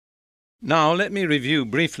Now let me review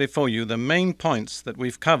briefly for you the main points that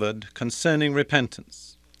we've covered concerning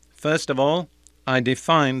repentance. First of all, I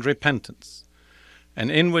defined repentance,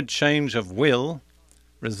 an inward change of will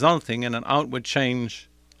resulting in an outward change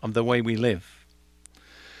of the way we live.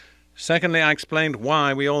 Secondly, I explained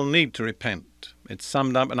why we all need to repent. It's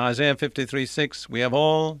summed up in Isaiah 53:6. We have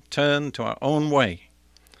all turned to our own way,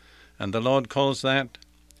 and the Lord calls that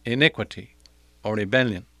iniquity or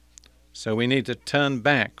rebellion. So we need to turn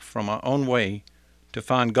back from our own way to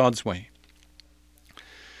find God's way.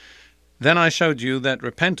 Then I showed you that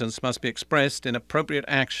repentance must be expressed in appropriate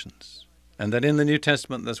actions, and that in the New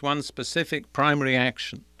Testament there's one specific primary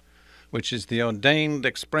action, which is the ordained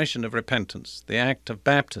expression of repentance, the act of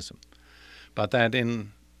baptism, but that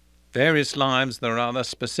in various lives there are other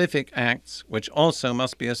specific acts which also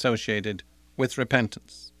must be associated with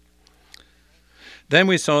repentance. Then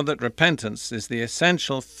we saw that repentance is the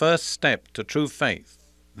essential first step to true faith.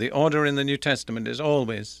 The order in the New Testament is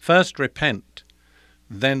always first repent,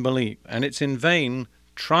 then believe. And it's in vain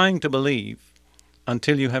trying to believe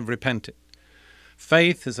until you have repented.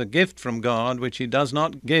 Faith is a gift from God which He does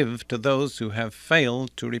not give to those who have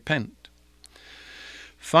failed to repent.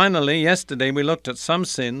 Finally, yesterday we looked at some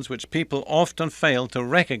sins which people often fail to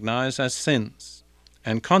recognize as sins,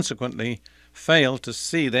 and consequently fail to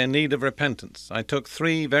see their need of repentance. I took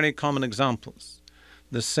three very common examples: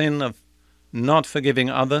 the sin of not forgiving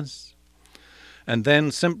others, and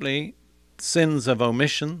then simply sins of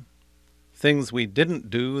omission, things we didn't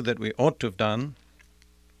do that we ought to have done,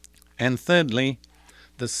 and thirdly,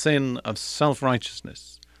 the sin of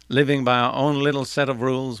self-righteousness, living by our own little set of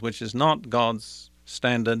rules, which is not God's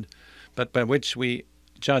standard, but by which we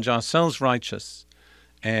judge ourselves righteous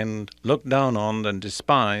and look down on and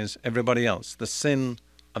despise everybody else, the sin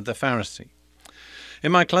of the Pharisee.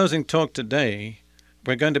 In my closing talk today,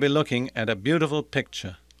 we're going to be looking at a beautiful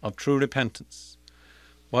picture of true repentance,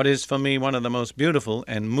 what is for me one of the most beautiful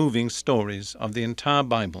and moving stories of the entire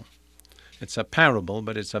Bible. It's a parable,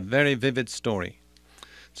 but it's a very vivid story.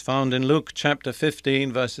 It's found in Luke chapter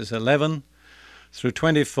 15, verses 11 through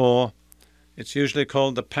 24. It's usually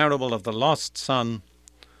called the parable of the lost son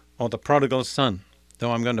or the prodigal son,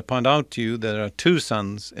 though I'm going to point out to you there are two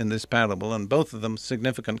sons in this parable, and both of them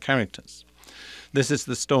significant characters. This is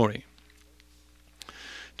the story.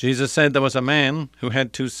 Jesus said there was a man who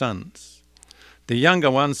had two sons. The younger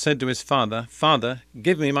one said to his father, "Father,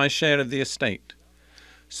 give me my share of the estate."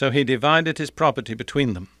 So he divided his property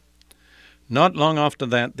between them. Not long after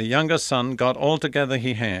that, the younger son got all together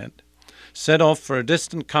he had, set off for a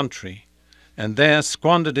distant country, and there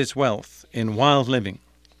squandered his wealth in wild living.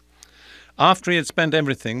 After he had spent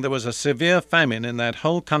everything, there was a severe famine in that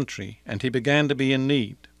whole country, and he began to be in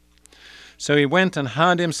need. So he went and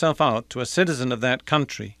hired himself out to a citizen of that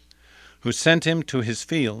country, who sent him to his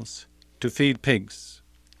fields to feed pigs.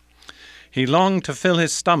 He longed to fill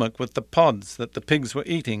his stomach with the pods that the pigs were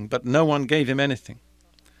eating, but no one gave him anything.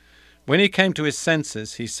 When he came to his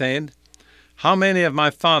senses, he said, "How many of my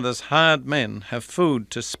father's hired men have food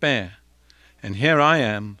to spare? And here I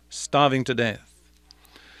am, starving to death.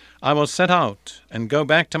 I will set out and go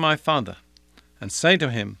back to my father, and say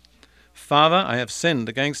to him, 'Father, I have sinned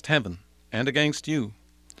against heaven and against you.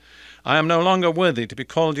 I am no longer worthy to be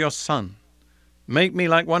called your son. Make me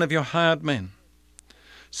like one of your hired men.'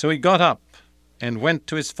 So he got up and went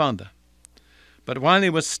to his father. But while he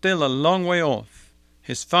was still a long way off,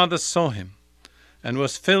 his father saw him and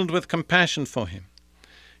was filled with compassion for him.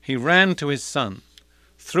 He ran to his son,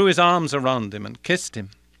 threw his arms around him, and kissed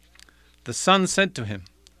him. The son said to him,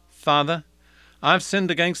 'Father, I have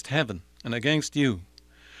sinned against heaven and against you.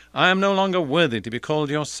 I am no longer worthy to be called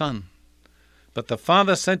your son.' But the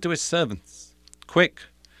father said to his servants, 'Quick,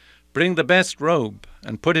 bring the best robe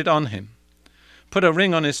and put it on him. Put a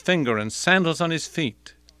ring on his finger and sandals on his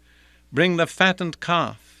feet. Bring the fattened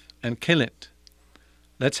calf and kill it.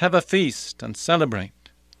 Let's have a feast and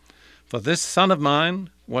celebrate. For this son of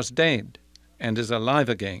mine was dead and is alive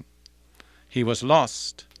again. He was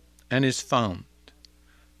lost and is found.'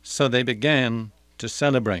 So they began to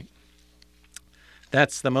celebrate."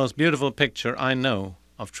 That's the most beautiful picture I know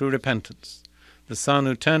of true repentance. The son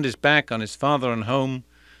who turned his back on his father and home,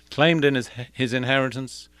 claimed in his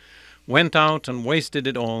inheritance, went out and wasted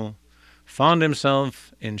it all, found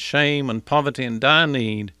himself in shame and poverty and dire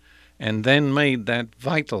need, and then made that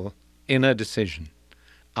vital inner decision: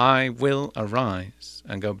 I will arise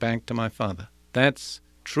and go back to my father. That's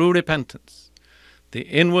true repentance, the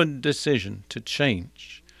inward decision to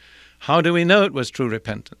change. How do we know it was true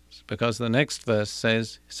repentance? Because the next verse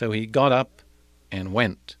says, so he got up and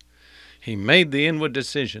went. He made the inward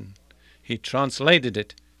decision. He translated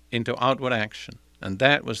it into outward action. And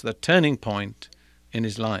that was the turning point in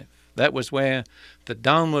his life. That was where the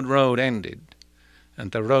downward road ended,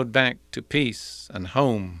 and the road back to peace and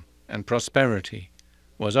home and prosperity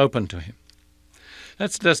was open to him.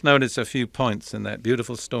 Let's just notice a few points in that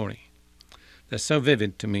beautiful story. They're so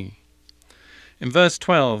vivid to me. In verse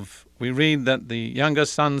 12, we read that the younger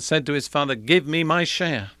son said to his father, "Give me my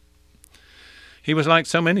share." He was like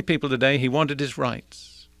so many people today. He wanted his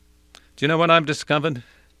rights. Do you know what I've discovered?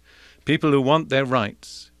 People who want their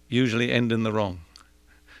rights usually end in the wrong.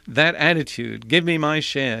 That attitude, give me my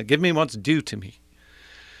share, give me what's due to me,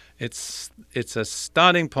 it's a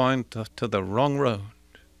starting point to the wrong road.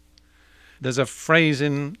 There's a phrase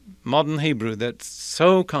in modern Hebrew that's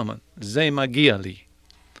so common, ze magia li.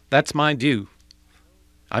 That's my due.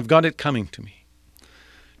 I've got it coming to me.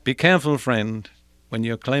 Be careful, friend, when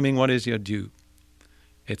you're claiming what is your due.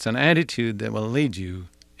 It's an attitude that will lead you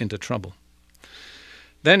into trouble.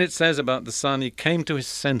 Then it says about the son, he came to his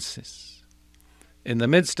senses. In the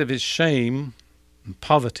midst of his shame and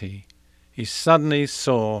poverty, he suddenly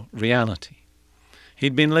saw reality.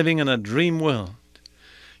 He'd been living in a dream world.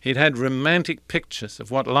 He'd had romantic pictures of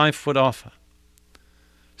what life would offer.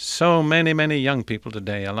 So many, many young people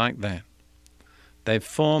today are like that. They've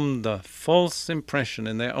formed the false impression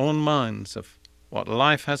in their own minds of what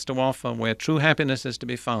life has to offer, where true happiness is to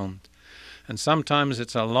be found. And sometimes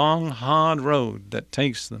it's a long, hard road that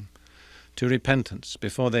takes them to repentance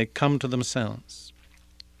before they come to themselves.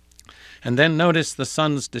 And then notice the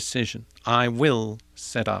son's decision. I will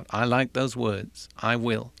set out. I like those words. I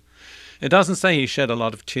will. It doesn't say he shed a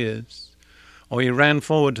lot of tears or he ran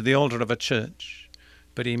forward to the altar of a church,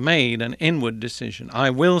 but he made an inward decision.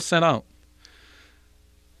 I will set out.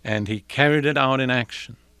 And he carried it out in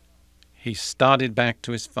action. He started back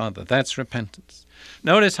to his father. That's repentance.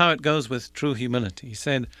 Notice how it goes with true humility. He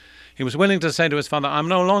said he was willing to say to his father, I'm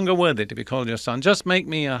no longer worthy to be called your son. Just make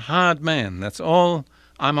me a hard man. That's all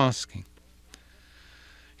I'm asking.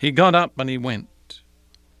 He got up and he went.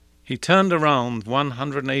 He turned around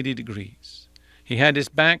 180 degrees. He had his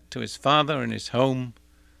back to his father and his home.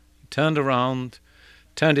 He turned around,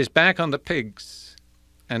 turned his back on the pigs,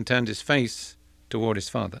 and turned his face toward his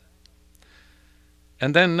father.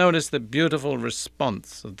 And then notice the beautiful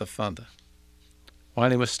response of the father. While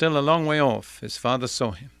he was still a long way off, his father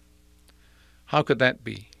saw him. How could that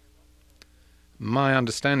be? My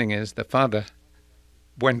understanding is the father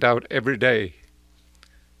went out every day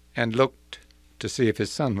and looked to see if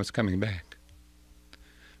his son was coming back.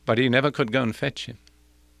 But he never could go and fetch him.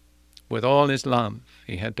 With all his love,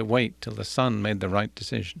 he had to wait till the son made the right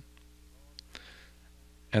decision.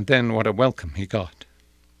 And then what a welcome he got.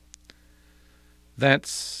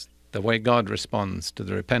 That's the way God responds to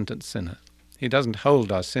the repentant sinner. He doesn't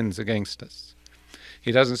hold our sins against us.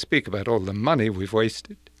 He doesn't speak about all the money we've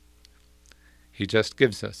wasted. He just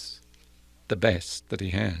gives us the best that he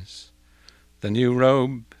has. The new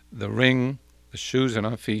robe, the ring, the shoes on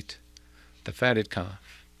our feet, the fatted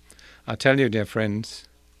calf. I tell you, dear friends,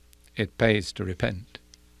 it pays to repent.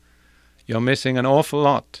 You're missing an awful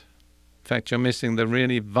lot. In fact, you're missing the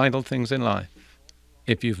really vital things in life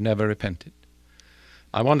if you've never repented.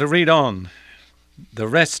 I want to read on the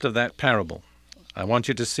rest of that parable. I want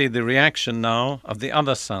you to see the reaction now of the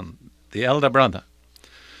other son, the elder brother.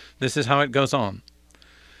 This is how it goes on.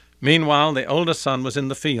 Meanwhile, the older son was in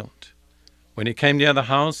the field. When he came near the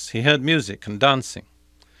house, he heard music and dancing.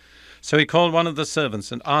 So he called one of the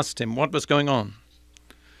servants and asked him what was going on.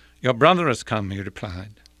 Your brother has come, he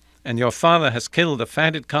replied, and your father has killed a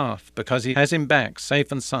fatted calf because he has him back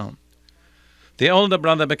safe and sound. The older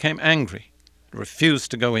brother became angry,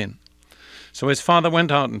 refused to go in. So his father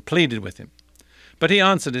went out and pleaded with him. But he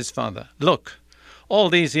answered his father, Look, all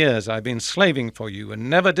these years I've been slaving for you and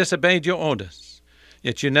never disobeyed your orders.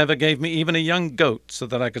 Yet you never gave me even a young goat so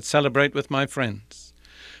that I could celebrate with my friends.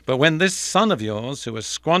 But when this son of yours, who has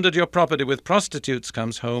squandered your property with prostitutes,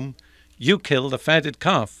 comes home, you killed a fatted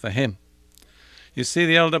calf for him. You see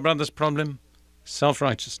the elder brother's problem?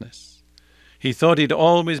 Self-righteousness. He thought he'd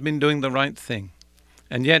always been doing the right thing.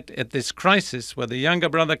 And yet, at this crisis where the younger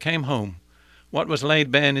brother came home, what was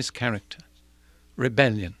laid bare in his character?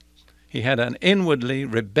 Rebellion. He had an inwardly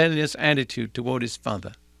rebellious attitude toward his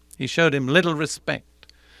father. He showed him little respect.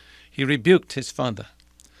 He rebuked his father.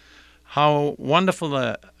 How wonderful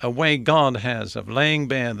a way God has of laying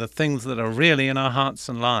bare the things that are really in our hearts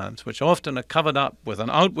and lives, which often are covered up with an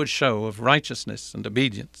outward show of righteousness and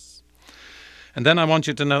obedience. And then I want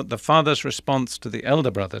you to note the father's response to the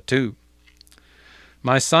elder brother too.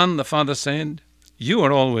 My son, the father said, you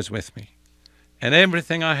are always with me, and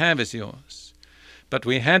everything I have is yours. But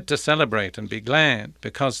we had to celebrate and be glad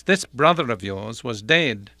because this brother of yours was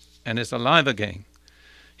dead and is alive again.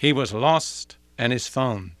 He was lost and is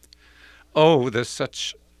found. Oh, there's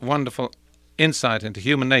such wonderful insight into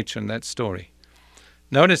human nature in that story.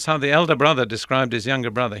 Notice how the elder brother described his younger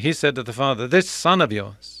brother. He said to the father, "This son of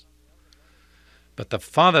yours." But the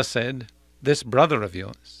father said, "This brother of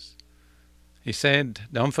yours." He said,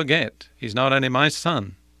 "Don't forget, he's not only my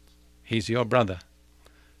son, he's your brother.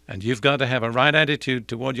 And you've got to have a right attitude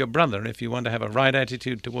toward your brother if you want to have a right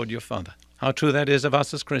attitude toward your father." How true that is of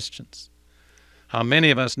us as Christians. How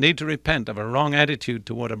many of us need to repent of a wrong attitude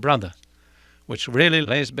toward a brother, which really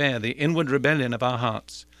lays bare the inward rebellion of our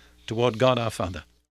hearts toward God our Father.